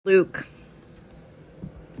Luke.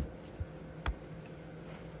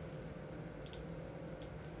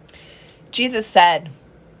 Jesus said,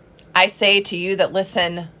 I say to you that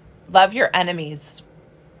listen, love your enemies,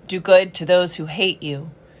 do good to those who hate you,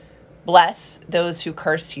 bless those who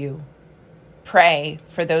curse you, pray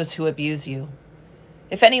for those who abuse you.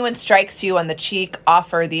 If anyone strikes you on the cheek,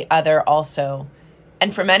 offer the other also.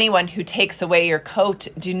 And from anyone who takes away your coat,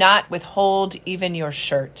 do not withhold even your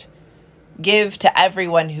shirt. Give to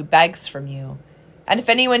everyone who begs from you. And if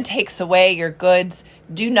anyone takes away your goods,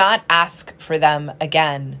 do not ask for them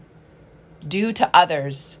again. Do to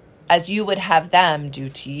others as you would have them do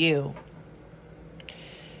to you.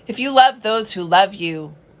 If you love those who love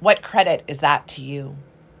you, what credit is that to you?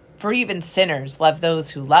 For even sinners love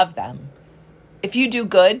those who love them. If you do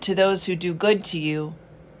good to those who do good to you,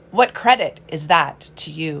 what credit is that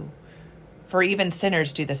to you? For even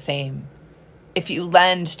sinners do the same. If you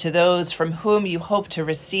lend to those from whom you hope to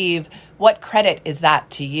receive, what credit is that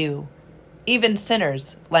to you? Even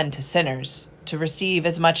sinners lend to sinners to receive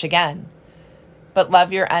as much again. But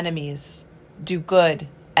love your enemies, do good,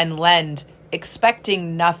 and lend,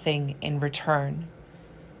 expecting nothing in return.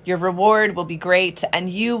 Your reward will be great, and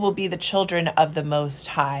you will be the children of the Most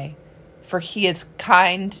High, for he is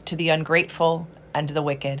kind to the ungrateful and the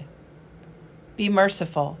wicked. Be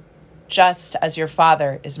merciful, just as your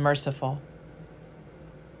Father is merciful.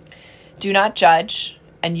 Do not judge,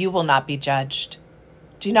 and you will not be judged.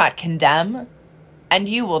 Do not condemn, and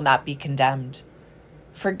you will not be condemned.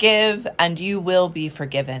 Forgive, and you will be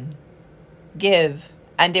forgiven. Give,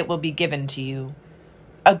 and it will be given to you.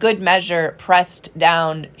 A good measure, pressed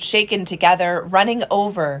down, shaken together, running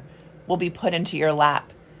over, will be put into your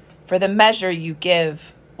lap. For the measure you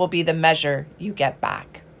give will be the measure you get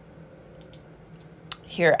back.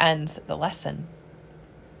 Here ends the lesson.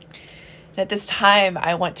 And at this time,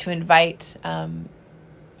 I want to invite Reverend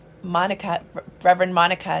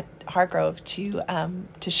Monica Hargrove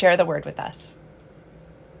to share the word with us.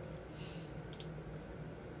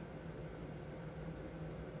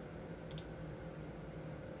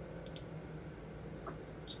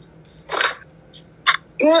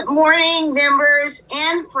 Good morning, members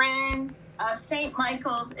and friends of St.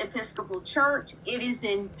 Michael's Episcopal Church. It is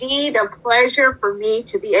indeed a pleasure for me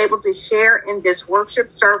to be able to share in this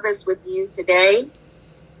worship service with you today.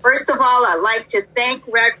 First of all, I'd like to thank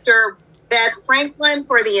Rector Beth Franklin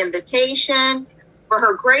for the invitation, for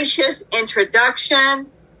her gracious introduction,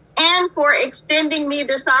 and for extending me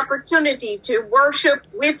this opportunity to worship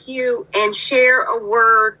with you and share a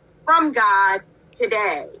word from God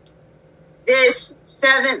today. This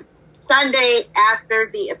seventh Sunday after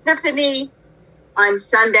the Epiphany, on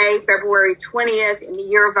Sunday, February 20th, in the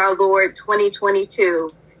year of our Lord,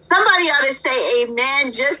 2022. Somebody ought to say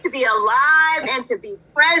amen, just to be alive and to be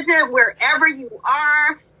present wherever you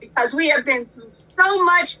are, because we have been through so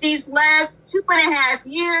much these last 2.5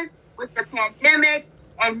 years with the pandemic,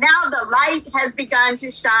 and now the light has begun to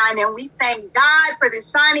shine, and we thank God for the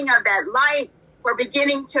shining of that light for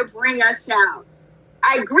beginning to bring us out.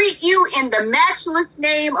 I greet you in the matchless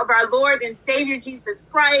name of our Lord and Savior Jesus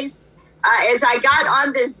Christ. As I got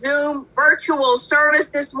on this Zoom virtual service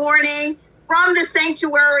this morning from the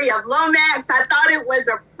sanctuary of Lomax, I thought it was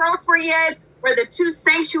appropriate for the two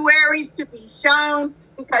sanctuaries to be shown,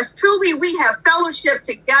 because truly we have fellowship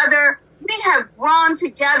together. We have grown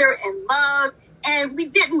together in love, and we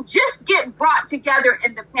didn't just get brought together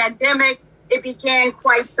in the pandemic. It began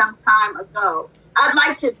quite some time ago. I'd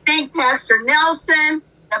like to thank Pastor Nelson,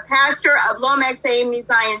 the pastor of Lomax AME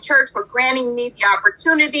Zion Church, for granting me the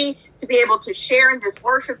opportunity to be able to share in this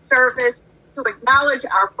worship service, to acknowledge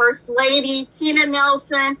our First Lady, Tina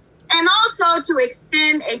Nelson, and also to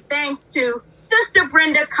extend a thanks to Sister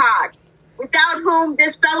Brenda Cox, without whom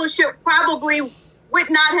this fellowship probably would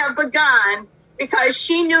not have begun, because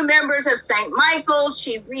she knew members of St. Michael's.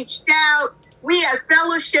 She reached out. We have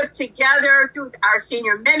fellowship together through our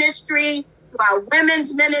senior ministry, our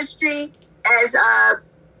women's ministry.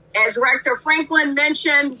 As Rector Franklin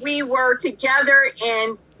mentioned, we were together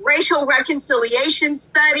in racial reconciliation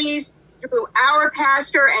studies through our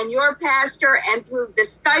pastor and your pastor, and through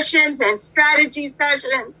discussions and strategy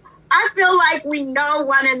sessions. I feel like we know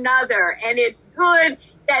one another, and it's good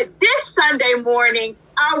that this Sunday morning,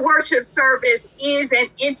 our worship service is an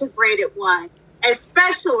integrated one,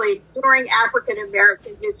 especially during African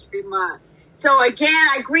American History Month. So again,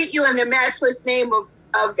 I greet you in the matchless name of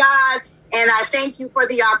God, and I thank you for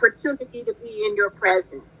the opportunity to be in your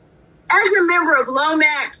presence. As a member of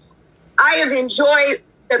Lomax, I have enjoyed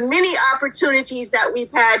the many opportunities that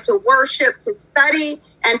we've had to worship, to study,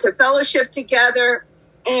 and to fellowship together.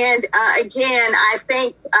 And again, I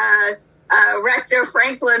thank Rector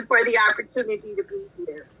Franklin, for the opportunity to be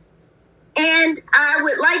here. And I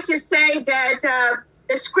would like to say that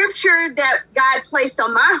the scripture that God placed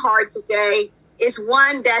on my heart today is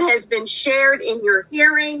one that has been shared in your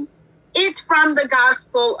hearing. It's from the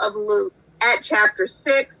Gospel of Luke at chapter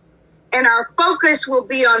 6. And our focus will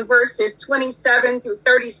be on verses 27 through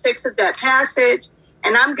 36 of that passage.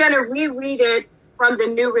 And I'm going to reread it from the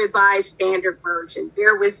New Revised Standard Version.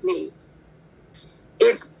 Bear with me.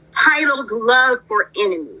 It's titled Love for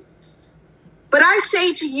Enemies. But I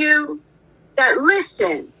say to you that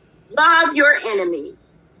listen, love your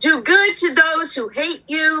enemies. Do good to those who hate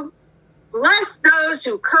you. Bless those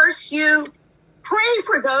who curse you. Pray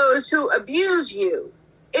for those who abuse you.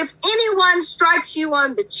 If anyone strikes you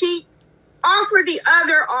on the cheek, offer the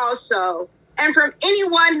other also. And from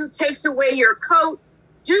anyone who takes away your coat,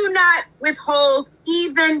 do not withhold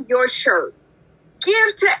even your shirt.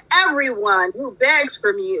 Give to everyone who begs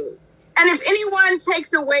from you. And if anyone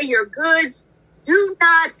takes away your goods, do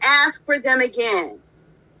not ask for them again.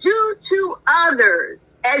 Do to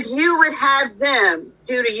others as you would have them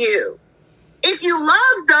do to you. If you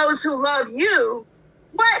love those who love you,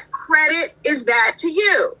 what credit is that to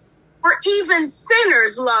you? For even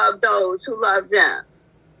sinners love those who love them.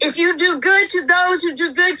 If you do good to those who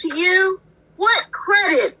do good to you, what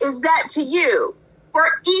credit is that to you? For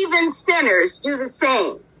even sinners do the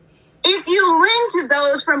same. If you lend to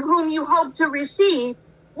those from whom you hope to receive,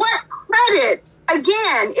 what credit,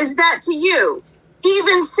 again, is that to you?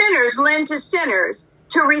 Even sinners lend to sinners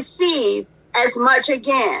to receive as much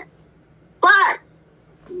again. But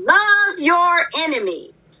love your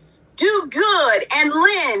enemies. Do good and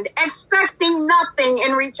lend, expecting nothing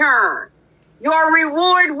in return. Your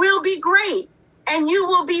reward will be great, and you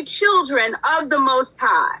will be children of the Most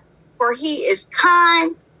High, for he is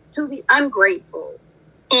kind to the ungrateful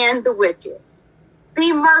and the wicked.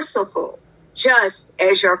 Be merciful, just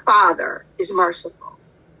as your Father is merciful.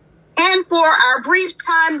 And for our brief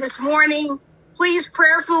time this morning, please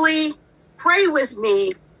prayerfully pray with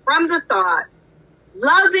me from the thought,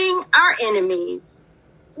 loving our enemies.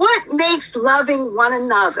 What makes loving one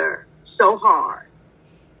another so hard?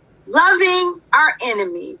 Loving our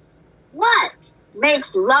enemies. What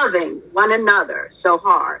makes loving one another so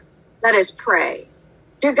hard? Let us pray.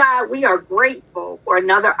 Dear God, we are grateful for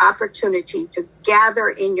another opportunity to gather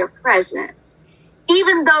in your presence.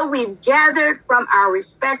 Even though we've gathered from our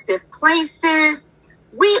respective places,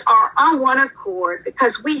 we are on one accord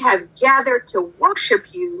because we have gathered to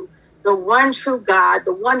worship you, the one true God,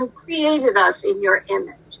 the one who created us in your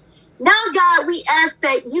image. Now, God, we ask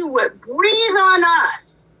that you would breathe on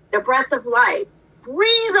us the breath of life.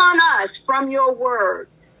 Breathe on us from your word.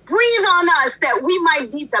 Breathe on us that we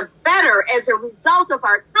might be the better as a result of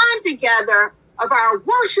our time together, of our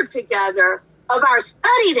worship together, of our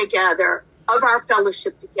study together, of our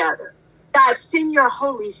fellowship together. God, send your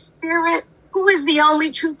Holy Spirit, who is the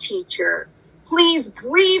only true teacher. Please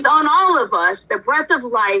breathe on all of us the breath of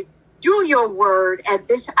life through your word at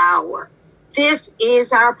this hour. This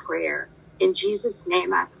is our prayer. In Jesus'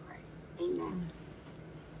 name I pray. Amen.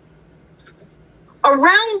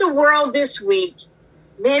 Around the world this week,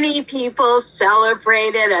 many people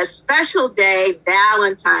celebrated a special day,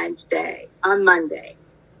 Valentine's Day, on Monday.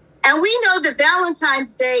 And we know that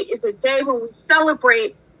Valentine's Day is a day when we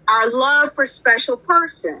celebrate our love for special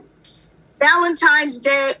persons. Valentine's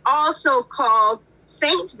Day, also called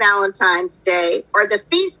Saint Valentine's Day or the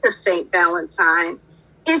Feast of Saint Valentine,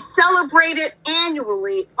 is celebrated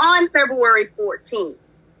annually on February 14th.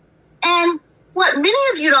 And what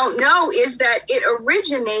many of you don't know is that it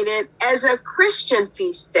originated as a Christian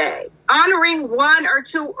feast day, honoring one or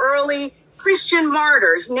two early Christian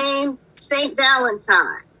martyrs named Saint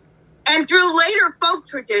Valentine. And through later folk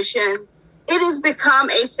traditions, it has become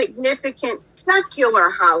a significant secular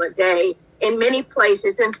holiday in many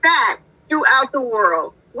places. In fact, throughout the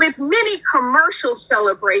world, with many commercial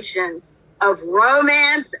celebrations of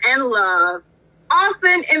romance and love,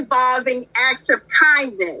 often involving acts of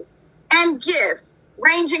kindness and gifts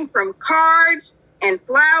ranging from cards and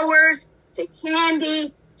flowers to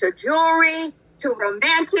candy to jewelry to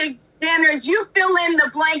romantic dinners. You fill in the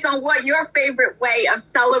blank on what your favorite way of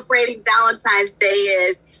celebrating Valentine's Day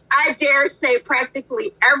is. I dare say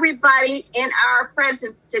practically everybody in our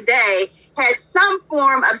presence today had some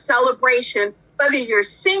form of celebration, whether you're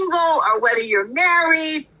single or whether you're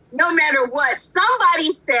married. No matter what,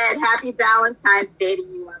 somebody said Happy Valentine's Day to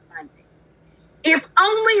you on Monday. If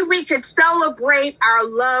only we could celebrate our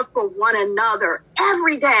love for one another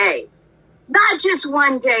every day, not just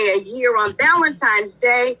one day a year on Valentine's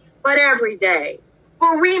Day, but every day.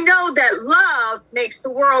 For we know that love makes the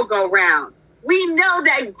world go round. We know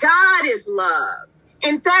that God is love.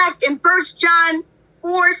 In fact, in 1 John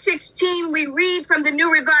 4:16, we read from the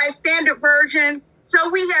New Revised Standard Version, so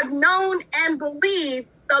we have known and believed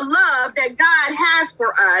the love that God has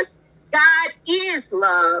for us. God is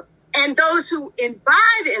love, and those who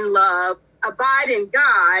abide in love abide in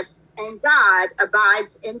God, and God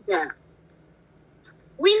abides in them.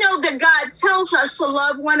 We know that God tells us to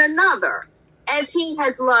love one another as he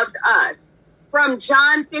has loved us. From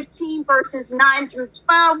John 15, verses 9 through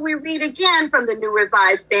 12, we read again from the New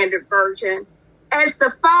Revised Standard Version, as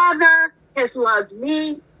the Father has loved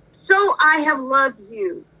me, so I have loved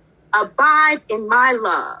you. Abide in my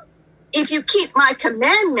love. If you keep my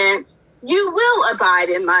commandments, you will abide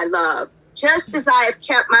in my love, just as I have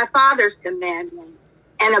kept my Father's commandments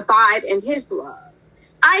and abide in his love.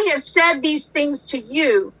 I have said these things to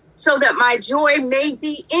you so that my joy may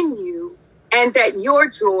be in you and that your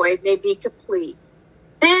joy may be complete.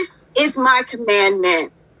 This is my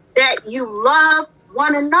commandment, that you love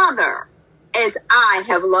one another as I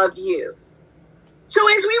have loved you. So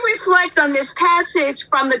as we reflect on this passage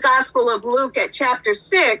from the Gospel of Luke at chapter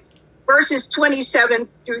 6, verses 27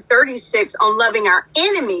 through 36 on loving our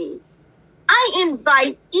enemies, I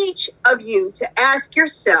invite each of you to ask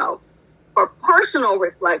yourself, for personal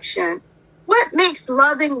reflection, what makes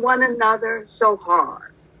loving one another so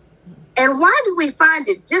hard? And why do we find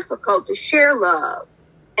it difficult to share love,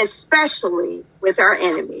 especially with our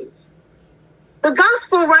enemies? The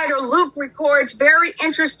gospel writer Luke records very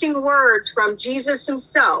interesting words from Jesus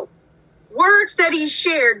himself, words that he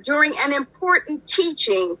shared during an important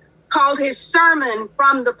teaching called his Sermon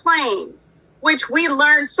from the Plains, which we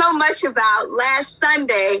learned so much about last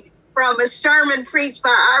Sunday from a sermon preached by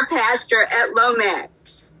our pastor at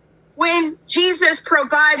Lomax. When Jesus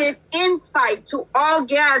provided insight to all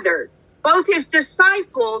gathered, both his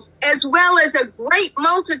disciples as well as a great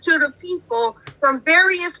multitude of people from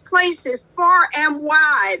various places far and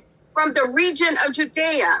wide, from the region of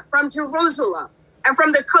Judea, from Jerusalem, and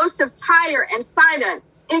from the coast of Tyre and Sidon.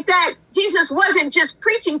 In fact, Jesus wasn't just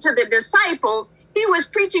preaching to the disciples, he was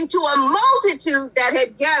preaching to a multitude that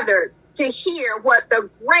had gathered to hear what the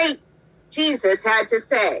great Jesus had to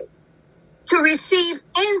say, to receive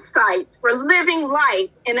insights for living life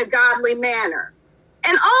in a godly manner.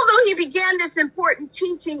 And although he began this important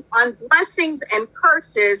teaching on blessings and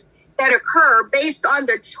curses that occur based on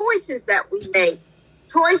the choices that we make,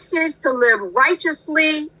 choices to live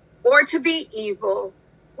righteously or to be evil,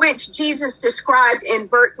 which Jesus described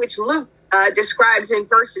which Luke describes in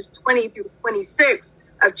verses 20 through 26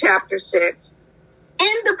 of chapter 6. In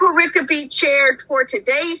the pericope shared for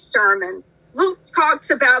today's sermon, Luke talks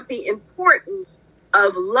about the importance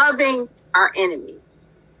of loving our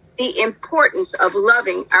enemies. The importance of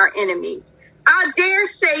loving our enemies. I dare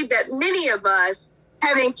say that many of us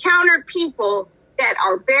have encountered people that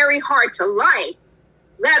are very hard to like,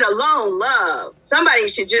 let alone love. Somebody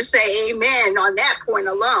should just say amen on that point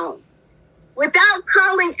alone. Without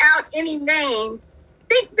calling out any names,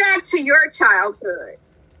 think back to your childhood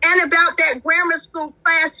and about that grammar school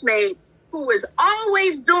classmate who was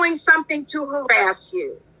always doing something to harass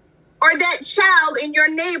you, or that child in your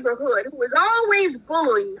neighborhood who was always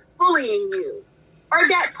bullying you, or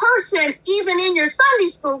that person even in your Sunday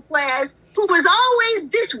school class who was always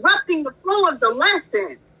disrupting the flow of the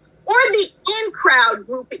lesson, or the in-crowd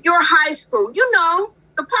group at your high school, you know,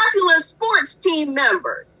 the popular sports team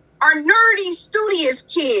members, or nerdy, studious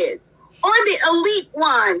kids, or the elite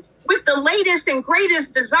ones with the latest and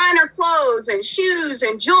greatest designer clothes and shoes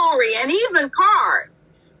and jewelry and even cars.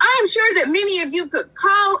 I am sure that many of you could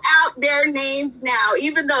call out their names now,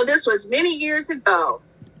 even though this was many years ago,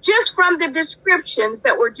 just from the descriptions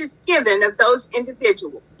that were just given of those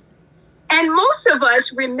individuals. And most of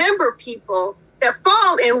us remember people that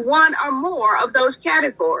fall in one or more of those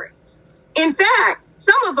categories. In fact,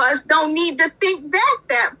 some of us don't need to think back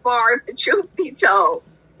that far, if the truth be told.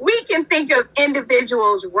 We can think of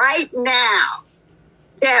individuals right now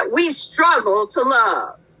that we struggle to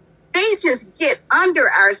love. They just get under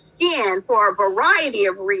our skin for a variety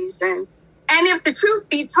of reasons. And if the truth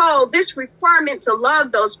be told, this requirement to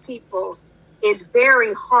love those people is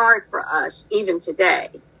very hard for us even today.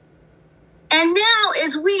 And now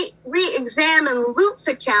as we re-examine Luke's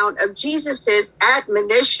account of Jesus's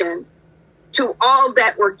admonition to all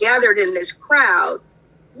that were gathered in this crowd,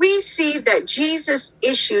 we see that Jesus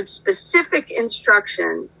issued specific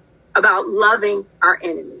instructions about loving our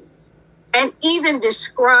enemies, and even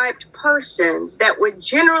described persons that would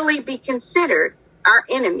generally be considered our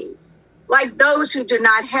enemies, like those who do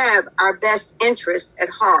not have our best interests at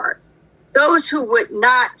heart, those who would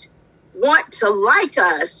not want to like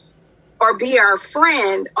us or be our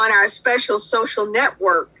friend on our special social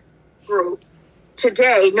network group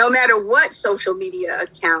today, no matter what social media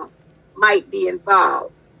account might be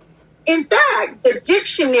involved. In fact, the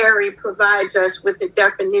dictionary provides us with the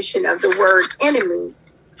definition of the word enemy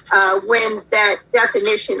when that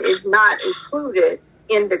definition is not included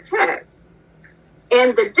in the text.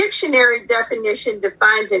 And the dictionary definition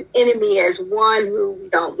defines an enemy as one who we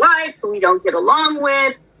don't like, who we don't get along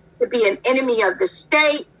with, to be an enemy of the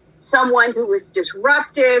state, someone who is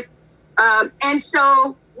disruptive. And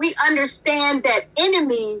so we understand that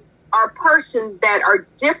enemies are persons that are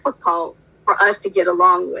difficult for us to get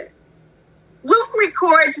along with. Luke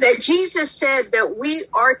records that Jesus said that we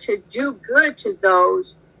are to do good to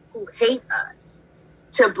those who hate us,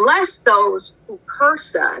 to bless those who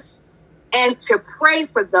curse us, and to pray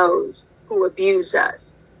for those who abuse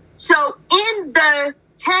us. So in the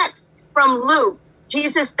text from Luke,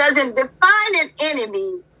 Jesus doesn't define an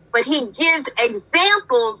enemy, but he gives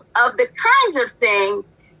examples of the kinds of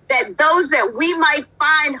things that those that we might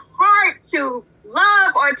find hard to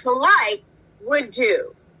love or to like would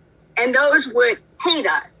do. And those would hate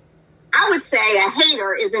us. I would say a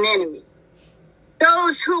hater is an enemy.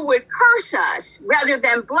 Those who would curse us rather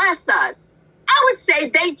than bless us, I would say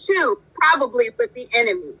they too probably would be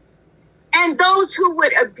enemies. And those who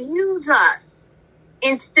would abuse us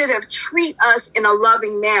instead of treat us in a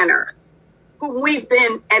loving manner, who we've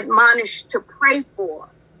been admonished to pray for,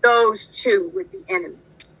 those too would be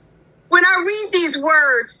enemies. When I read these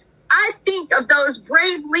words, I think of those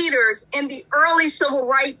brave leaders in the early civil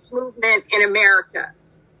rights movement in America.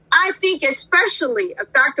 I think especially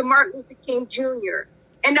of Dr. Martin Luther King Jr.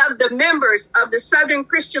 and of the members of the Southern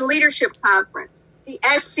Christian Leadership Conference, the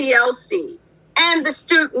SCLC, and the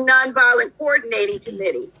Student Nonviolent Coordinating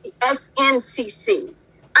Committee, the SNCC.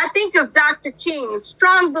 I think of Dr. King's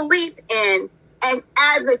strong belief in and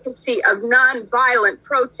advocacy of nonviolent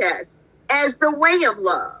protest as the way of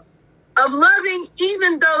love, of loving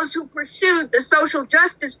even those who pursued the social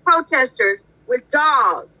justice protesters with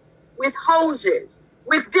dogs, with hoses,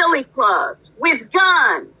 with billy clubs, with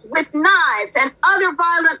guns, with knives, and other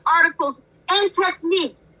violent articles and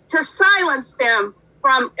techniques to silence them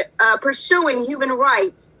from pursuing human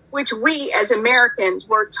rights, which we as Americans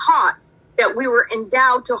were taught that we were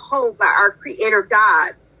endowed to hold by our Creator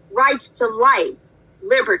God, rights to life,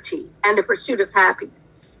 liberty, and the pursuit of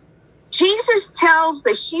happiness. Jesus tells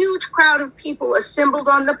the huge crowd of people assembled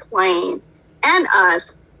on the plain and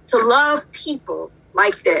us to love people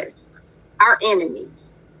like this, our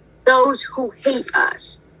enemies, those who hate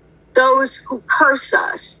us, those who curse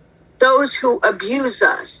us, those who abuse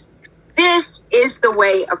us. This is the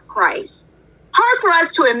way of Christ. Hard for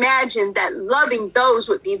us to imagine that loving those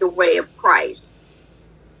would be the way of Christ.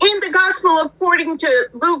 In the gospel according to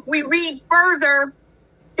Luke, we read further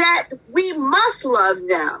that we must love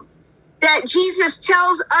them, that Jesus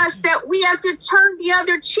tells us that we have to turn the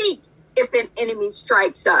other cheek if an enemy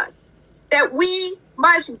strikes us, that we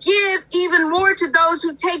must give even more to those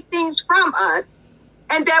who take things from us,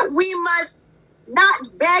 and that we must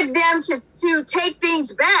not beg them to take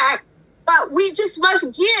things back, but we just must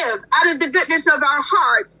give out of the goodness of our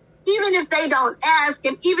hearts, even if they don't ask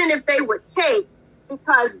and even if they would take,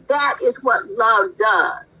 because that is what love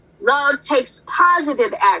does. Love takes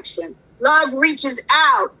positive action. Love reaches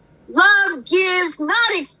out. Love gives,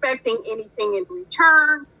 not expecting anything in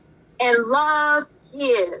return. And love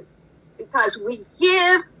gives because we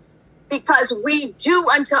give, because we do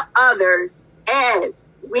unto others as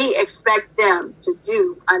we expect them to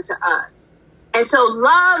do unto us. And so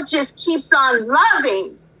love just keeps on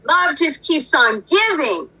loving. Love just keeps on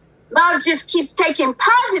giving. Love just keeps taking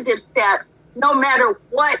positive steps no matter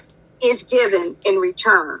what is given in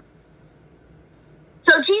return.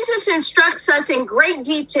 So Jesus instructs us in great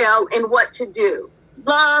detail in what to do.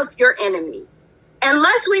 Love your enemies.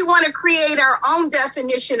 Unless we want to create our own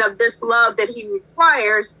definition of this love that he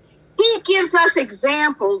requires, he gives us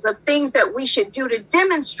examples of things that we should do to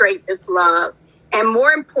demonstrate this love, and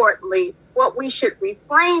more importantly, what we should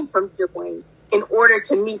refrain from doing in order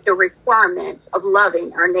to meet the requirements of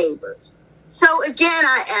loving our neighbors. So again,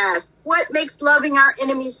 I ask, what makes loving our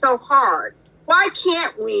enemies so hard? Why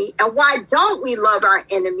can't we and why don't we love our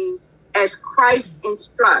enemies as Christ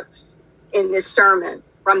instructs in this sermon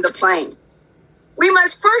from the plains? We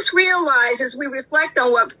must first realize, as we reflect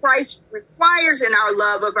on what Christ requires in our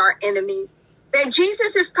love of our enemies, that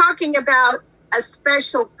Jesus is talking about a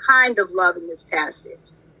special kind of love in this passage.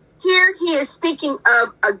 Here he is speaking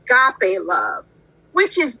of agape love,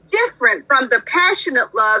 which is different from the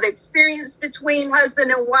passionate love experienced between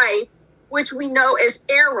husband and wife, which we know as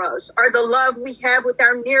eros, or the love we have with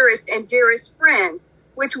our nearest and dearest friends,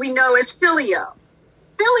 which we know as phileo.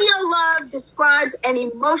 Filial love describes an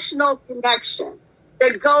emotional connection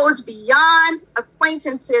that goes beyond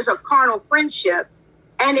acquaintances or carnal friendship,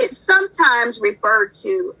 and it's sometimes referred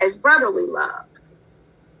to as brotherly love.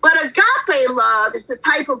 But agape love is the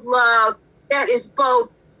type of love that is both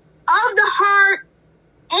of the heart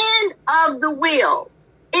and of the will.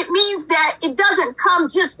 It means that it doesn't come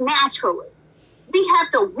just naturally. We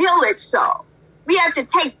have to will it so. We have to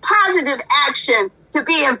take positive action to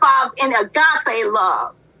be involved in agape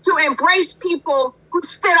love, to embrace people who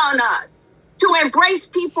spit on us, to embrace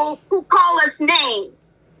people who call us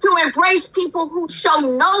names, to embrace people who show no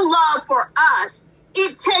love for us.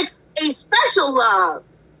 It takes a special love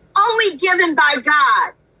only given by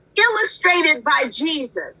God, illustrated by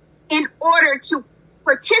Jesus, in order to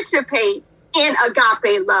participate in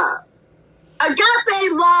agape love.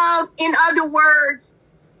 Agape love, in other words,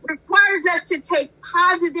 requires us to take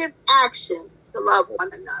positive actions to love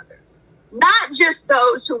one another. Not just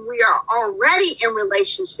those who we are already in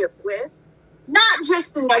relationship with, not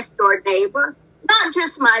just the next door neighbor, not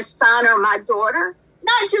just my son or my daughter,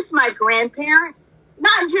 not just my grandparents,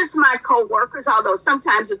 not just my co-workers, although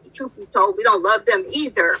sometimes, if the truth be told, we don't love them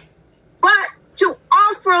either, but to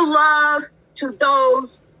offer love to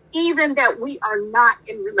those even that we are not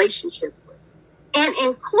in relationship with, and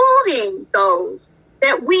including those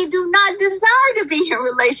that we do not desire to be in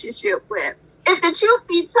relationship with. If the truth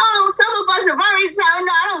be told, some of us have already said,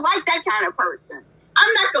 no, I don't like that kind of person.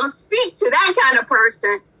 I'm not going to speak to that kind of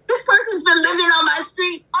person. This person's been living on my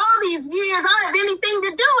street all these years. I don't have anything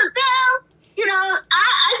to do with them. You know,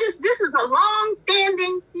 this is a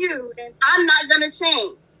long-standing feud, and I'm not going to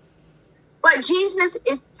change. But Jesus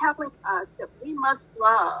is telling us that we must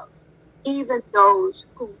love even those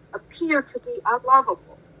who appear to be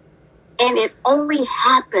unlovable. And it only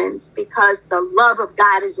happens because the love of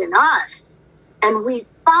God is in us. And we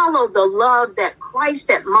follow the love that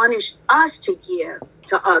Christ admonished us to give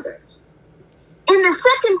to others. In the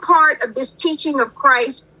second part of this teaching of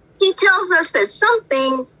Christ, he tells us that some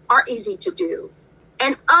things are easy to do,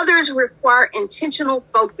 and others require intentional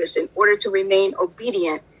focus in order to remain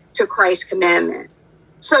obedient to Christ's commandment.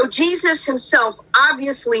 So Jesus himself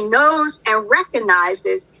obviously knows and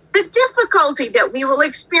recognizes the difficulty that we will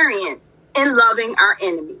experience in loving our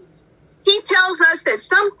enemies. He tells us that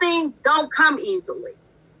some things don't come easily,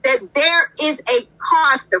 that there is a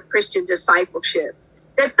cost of Christian discipleship,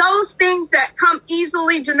 that those things that come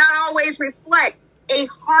easily do not always reflect a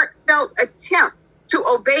heartfelt attempt to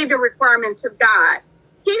obey the requirements of God.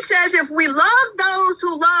 He says, if we love those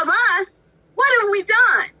who love us, what have we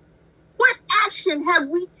done? What action have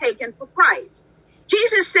we taken for Christ?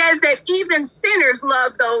 Jesus says that even sinners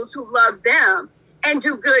love those who love them, and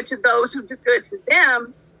do good to those who do good to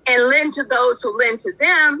them, and lend to those who lend to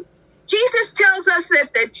them. Jesus tells us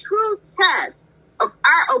that the true test of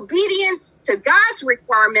our obedience to God's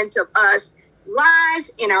requirements of us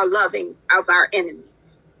lies in our loving of our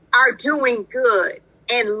enemies, our doing good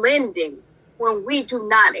and lending when we do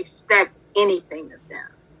not expect anything of them.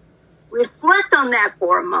 Reflect on that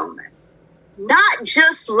for a moment. Not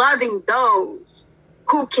just loving those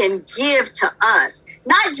who can give to us,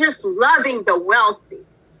 not just loving the wealthy,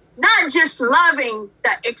 not just loving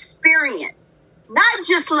the experience, not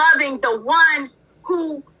just loving the ones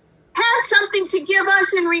who have something to give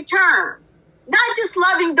us in return, not just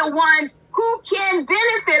loving the ones who can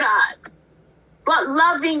benefit us, but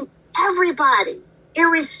loving everybody,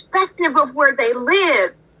 irrespective of where they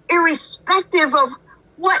live, irrespective of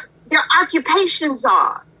what their occupations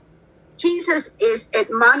are. Jesus is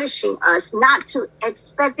admonishing us not to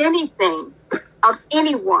expect anything of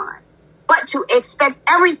anyone, but to expect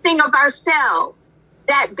everything of ourselves,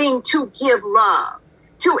 that being to give love,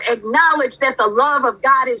 to acknowledge that the love of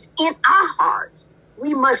God is in our hearts.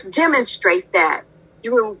 We must demonstrate that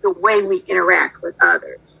through the way we interact with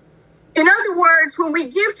others. In other words, when we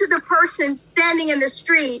give to the person standing in the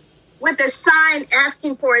street with a sign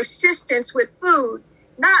asking for assistance with food,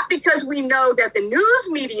 not because we know that the news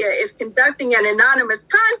media is conducting an anonymous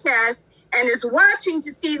contest and is watching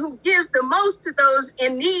to see who gives the most to those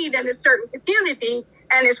in need in a certain community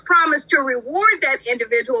and is promised to reward that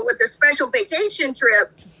individual with a special vacation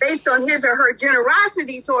trip based on his or her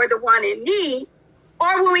generosity toward the one in need,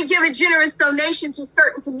 or when we give a generous donation to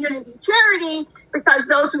certain community charity because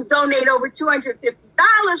those who donate over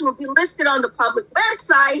 $250 will be listed on the public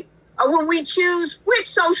website, or when we choose which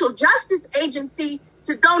social justice agency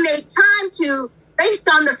to donate time to based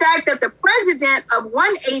on the fact that the president of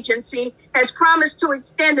one agency has promised to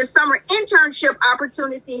extend a summer internship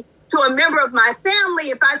opportunity to a member of my family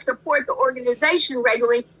if I support the organization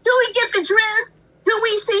regularly. Do we get the drift? Do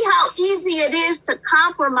we see how easy it is to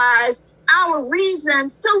compromise our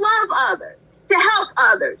reasons to love others, to help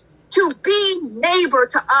others, to be neighbor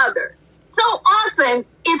to others? So often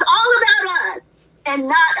it's all about us and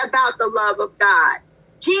not about the love of God.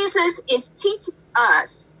 Jesus is teaching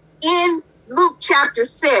us in Luke chapter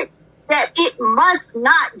 6 that it must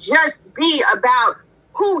not just be about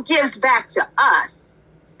who gives back to us,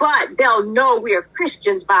 but they'll know we are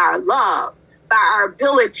Christians by our love, by our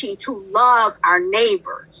ability to love our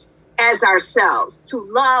neighbors as ourselves, to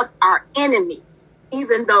love our enemies,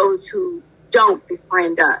 even those who don't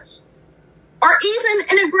befriend us. Or even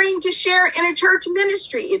in agreeing to share in a church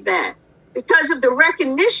ministry event because of the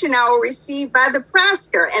recognition I will receive by the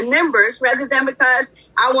pastor and members, rather than because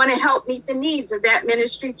I want to help meet the needs of that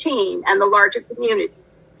ministry team and the larger community.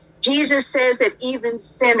 Jesus says that even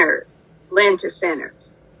sinners lend to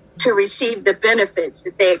sinners to receive the benefits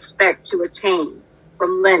that they expect to attain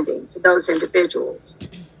from lending to those individuals.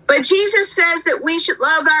 But Jesus says that we should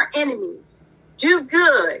love our enemies, do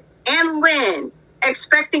good, and lend,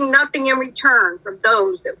 expecting nothing in return from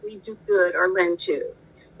those that we do good or lend to.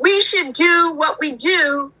 We should do what we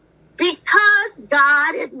do because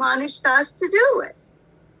God admonished us to do it.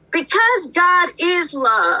 Because God is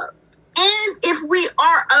love. And if we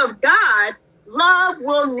are of God, love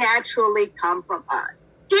will naturally come from us.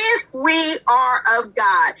 If we are of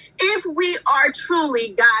God, if we are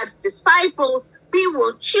truly God's disciples, we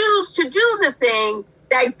will choose to do the thing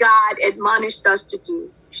that God admonished us to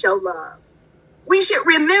do, show love. We should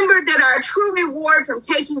remember that our true reward from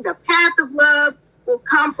taking the path of love will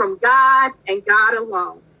come from God and God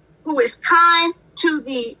alone, who is kind to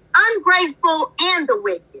the ungrateful and the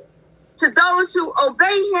wicked, to those who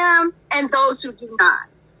obey him and those who do not.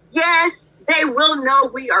 Yes, they will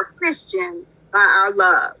know we are Christians by our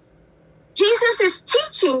love. Jesus is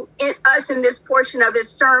teaching us in this portion of his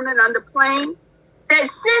Sermon on the Plain that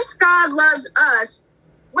since God loves us,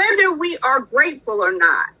 whether we are grateful or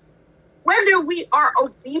not, whether we are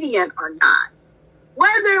obedient or not,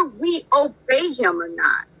 whether we obey him or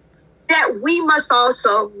not, that we must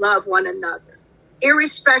also love one another,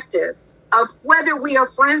 irrespective of whether we are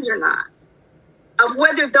friends or not, of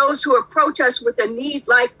whether those who approach us with a need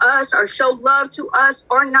like us or show love to us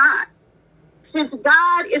or not. Since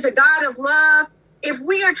God is a God of love, if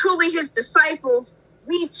we are truly his disciples,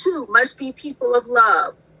 we too must be people of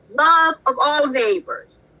love, love of all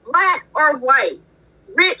neighbors, black or white,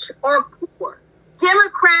 rich or poor,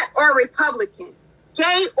 Democrat or Republican,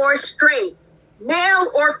 gay or straight, male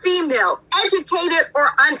or female, educated or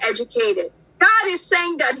uneducated. God is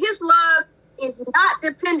saying that his love is not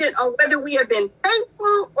dependent on whether we have been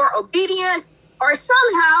faithful or obedient or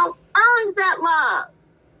somehow earned that love.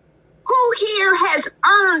 Who here has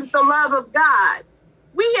earned the love of God?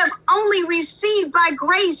 We have only received by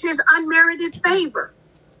grace his unmerited favor.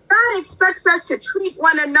 God expects us to treat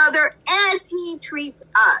one another as he treats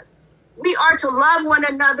us. We are to love one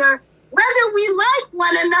another whether we like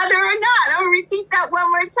one another or not. I'll repeat that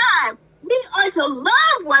one more time. We are to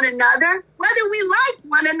love one another whether we like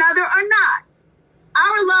one another or not.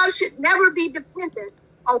 Our love should never be dependent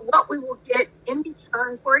on what we will get in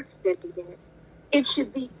return for extending it. It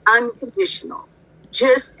should be unconditional,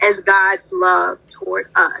 just as God's love toward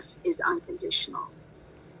us is unconditional.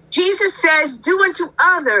 Jesus says, do unto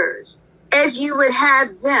others as you would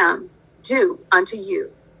have them do unto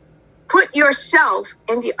you. Put yourself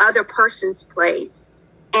in the other person's place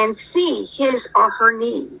and see his or her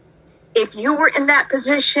need. If you were in that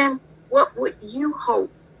position, what would you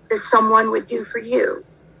hope that someone would do for you?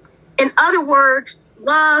 In other words,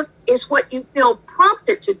 love is what you feel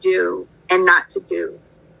prompted to do and not to do,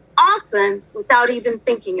 often without even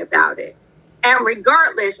thinking about it, and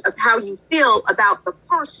regardless of how you feel about the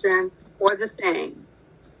person or the thing.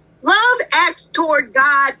 Love acts toward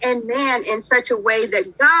God and man in such a way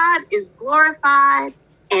that God is glorified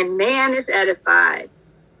and man is edified.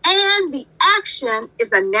 And the action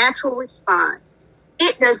is a natural response.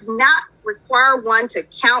 It does not require one to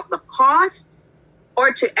count the cost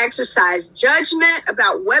or to exercise judgment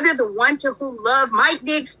about whether the one to whom love might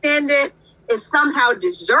be extended is somehow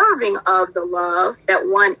deserving of the love that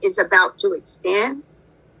one is about to extend.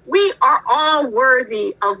 We are all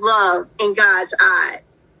worthy of love in God's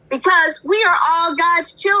eyes because we are all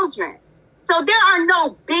God's children. So there are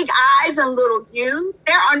no big I's and little U's.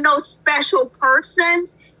 There are no special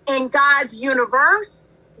persons in God's universe.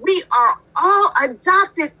 We are all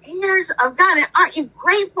adopted heirs of God. And aren't you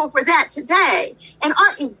grateful for that today? And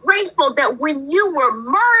aren't you grateful that when you were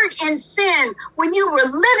marred in sin, when you were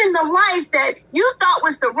living the life that you thought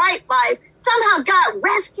was the right life, somehow God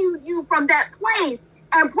rescued you from that place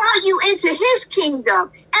and brought you into his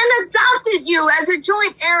kingdom and adopted you as a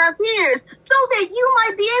joint heir of his, so that you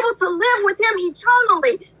might be able to live with him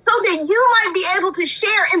eternally, so that you might be able to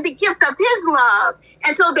share in the gift of his love,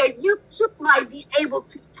 and so that you too might be able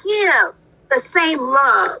to give the same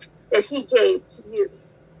love that he gave to you.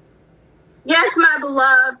 Yes, my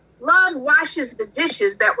beloved, love washes the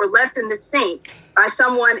dishes that were left in the sink by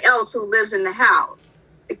someone else who lives in the house,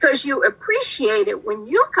 because you appreciate it when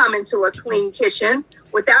you come into a clean kitchen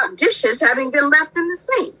without dishes having been left in the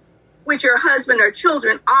sink, which your husband or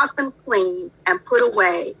children often clean and put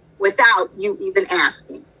away without you even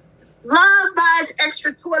asking. Love buys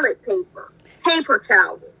extra toilet paper, paper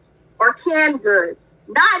towels, or canned goods,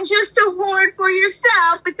 not just to hoard for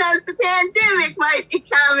yourself because the pandemic might be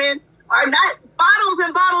coming, or not bottles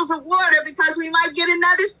and bottles of water because we might get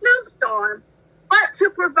another snowstorm, but to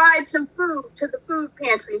provide some food to the food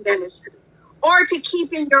pantry ministry, or to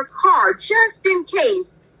keep in your car just in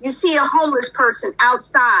case you see a homeless person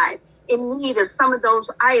outside in need of some of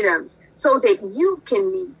those items so that you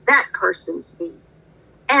can meet that person's need.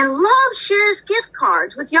 And love shares gift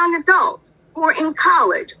cards with young adults who are in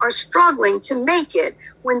college or struggling to make it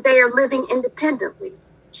when they are living independently,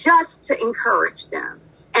 just to encourage them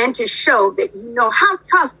and to show that you know how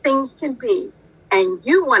tough things can be and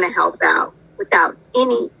you want to help out without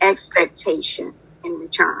any expectation in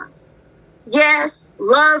return. Yes,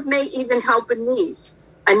 love may even help a niece,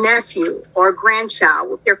 a nephew, or a grandchild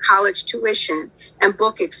with their college tuition and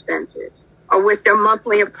book expenses, or with their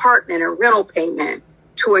monthly apartment or rental payment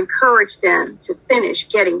to encourage them to finish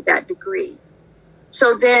getting that degree.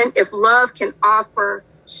 So then, if love can offer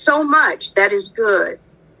so much that is good,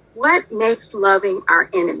 what makes loving our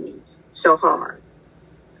enemies so hard?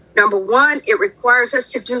 Number one, it requires us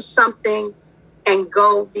to do something and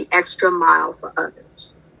go the extra mile for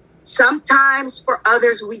others. Sometimes for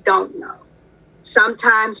others we don't know.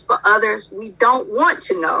 Sometimes for others we don't want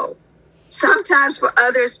to know. Sometimes for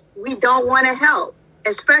others we don't want to help,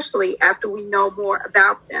 especially after we know more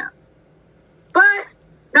about them. But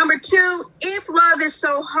number two, if love is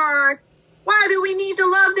so hard, why do we need to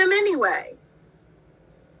love them anyway?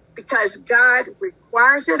 Because God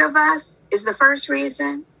requires it of us is the first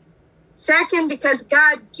reason. Second, because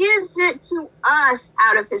God gives it to us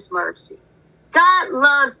out of his mercy. God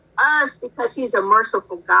loves us because he's a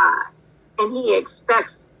merciful God, and he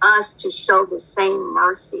expects us to show the same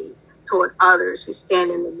mercy toward others who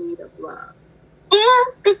stand in the need of love.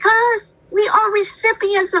 And because we are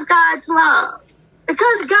recipients of God's love.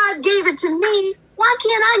 Because God gave it to me, why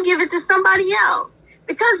can't I give it to somebody else?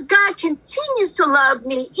 Because God continues to love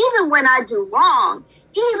me even when I do wrong,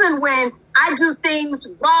 even when I do things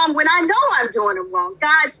wrong, when I know I'm doing them wrong.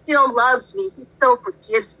 God still loves me. He still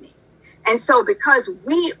forgives me. And so because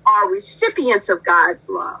we are recipients of God's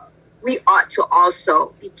love, we ought to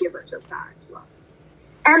also be givers of God's love.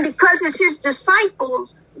 And because as his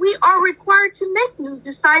disciples, we are required to make new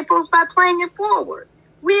disciples by playing it forward.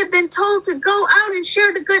 We have been told to go out and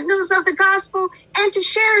share the good news of the gospel and to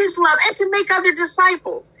share his love and to make other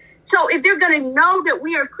disciples. So if they're going to know that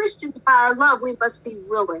we are Christians by our love, we must be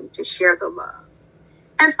willing to share the love.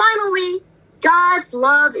 And finally, God's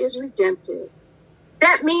love is redemptive.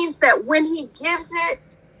 That means that when he gives it,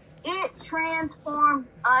 it transforms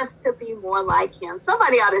us to be more like him.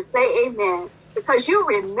 Somebody ought to say amen, because you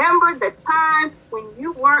remember the time when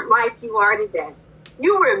you weren't like you are today.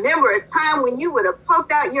 You remember a time when you would have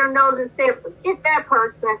poked out your nose and said, forget that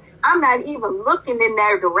person. I'm not even looking in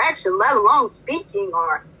their direction, let alone speaking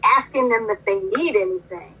or asking them if they need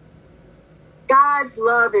anything. God's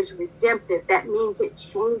love is redemptive. That means it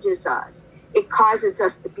changes us. It causes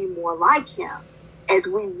us to be more like him. As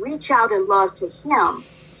we reach out in love to him,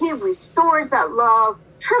 he restores that love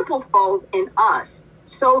triplefold in us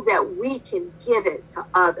so that we can give it to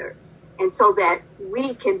others and so that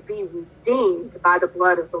we can be redeemed by the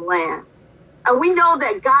blood of the Lamb. And we know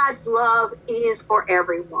that God's love is for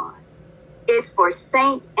everyone. It's for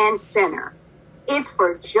saint and sinner. It's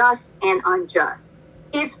for just and unjust.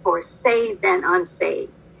 It's for saved and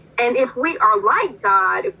unsaved. And if we are like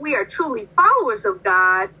God, if we are truly followers of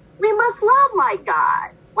God, we must love like God.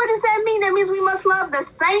 What does that mean? That means we must love the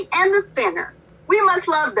saint and the sinner. We must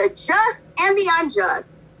love the just and the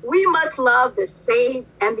unjust. We must love the saved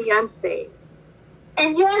and the unsaved.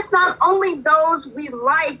 And yes, not only those we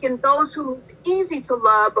like and those whom it's easy to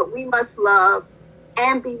love, but we must love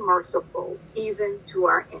and be merciful even to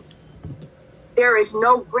our enemies. There is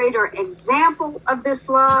no greater example of this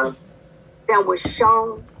love than was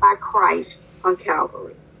shown by Christ on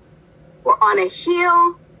Calvary. For on a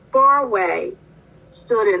hill far away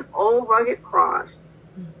stood an old rugged cross,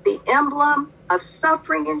 the emblem of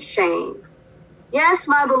suffering and shame, Yes,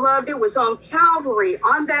 my beloved, it was on Calvary,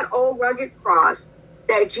 on that old rugged cross,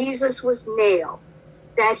 that Jesus was nailed,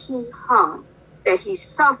 that he hung, that he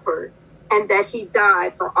suffered, and that he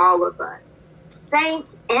died for all of us.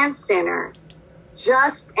 Saint and sinner,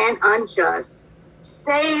 just and unjust,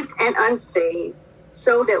 saved and unsaved,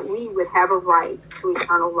 so that we would have a right to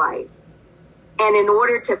eternal life. And in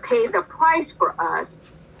order to pay the price for us,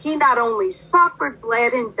 he not only suffered,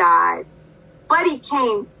 bled, and died, but he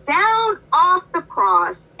came down off the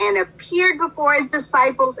cross and appeared before his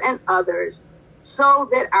disciples and others so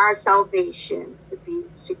that our salvation could be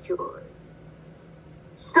secured,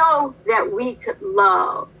 so that we could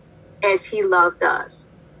love as he loved us,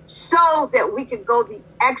 so that we could go the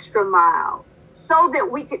extra mile, so that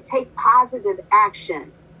we could take positive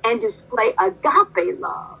action and display agape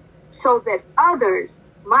love, so that others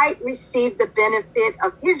might receive the benefit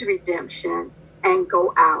of his redemption and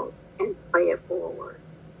go out and play it forward.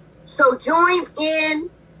 So join in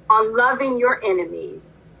on loving your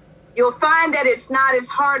enemies. You'll find that it's not as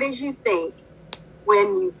hard as you think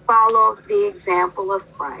when you follow the example of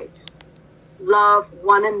Christ. Love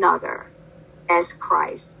one another as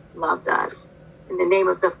Christ loved us. In the name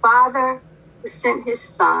of the Father, who sent his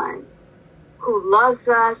Son, who loves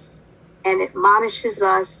us and admonishes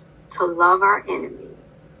us to love our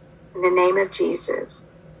enemies. In the name of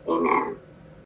Jesus, amen.